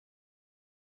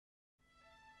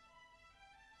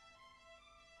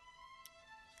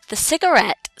The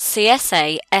Cig-Arrete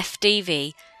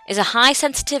CSA-FDV is a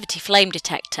high-sensitivity flame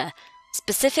detector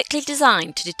specifically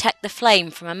designed to detect the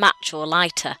flame from a match or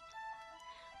lighter.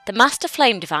 The master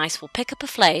flame device will pick up a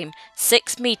flame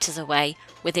 6 meters away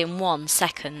within 1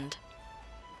 second.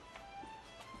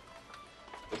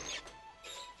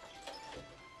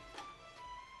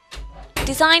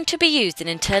 Designed to be used in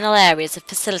internal areas of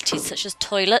facilities such as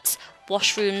toilets,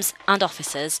 washrooms and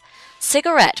offices,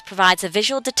 Cig-Arrete provides a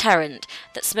visual deterrent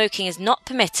that smoking is not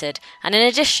permitted and in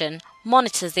addition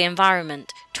monitors the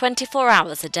environment 24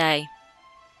 hours a day.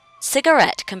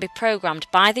 Cig-Arrete can be programmed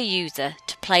by the user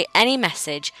to play any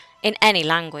message in any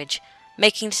language,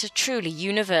 making it a truly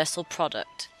universal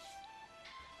product.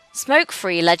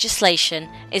 Smoke-free legislation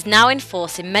is now in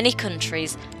force in many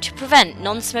countries to prevent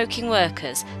non-smoking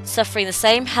workers suffering the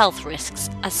same health risks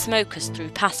as smokers through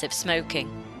passive smoking.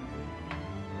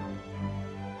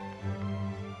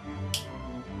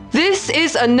 This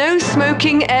is a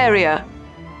no-smoking area.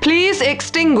 Please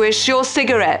extinguish your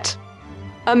cigarette.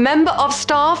 A member of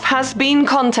staff has been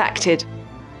contacted.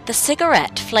 The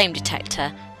Cig-Arrete flame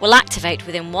detector will activate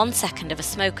within 1 second of a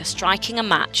smoker striking a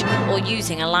match or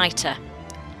using a lighter.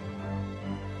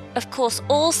 Of course,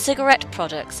 all Cig-Arrete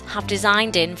products have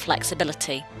designed-in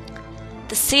flexibility.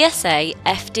 The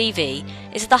CSA-FDV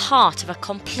is the heart of a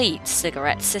complete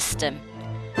Cig-Arrete system.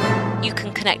 You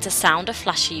can connect a sounder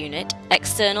flasher unit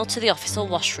external to the office or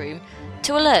washroom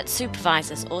to alert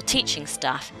supervisors or teaching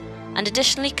staff, and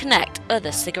additionally connect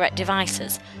other Cig-Arrete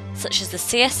devices such as the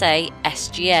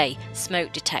CSA-SGA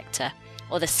smoke detector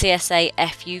or the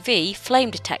CSA-FUV flame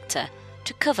detector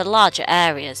to cover larger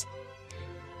areas.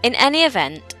 In any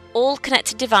event, all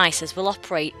connected devices will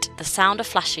operate the sounder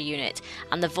flasher unit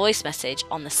and the voice message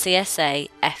on the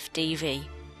CSA-FDV.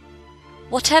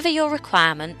 Whatever your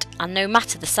requirement, and no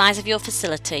matter the size of your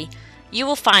facility, you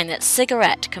will find that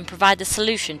Cig-Arrete can provide the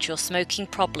solution to your smoking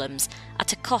problems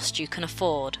at a cost you can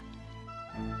afford.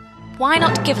 Why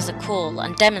not give us a call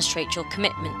and demonstrate your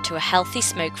commitment to a healthy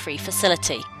smoke-free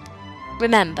facility?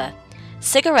 Remember,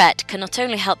 Cig-Arrete can not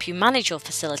only help you manage your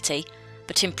facility,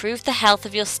 but improve the health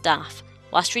of your staff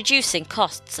whilst reducing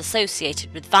costs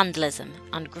associated with vandalism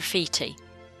and graffiti.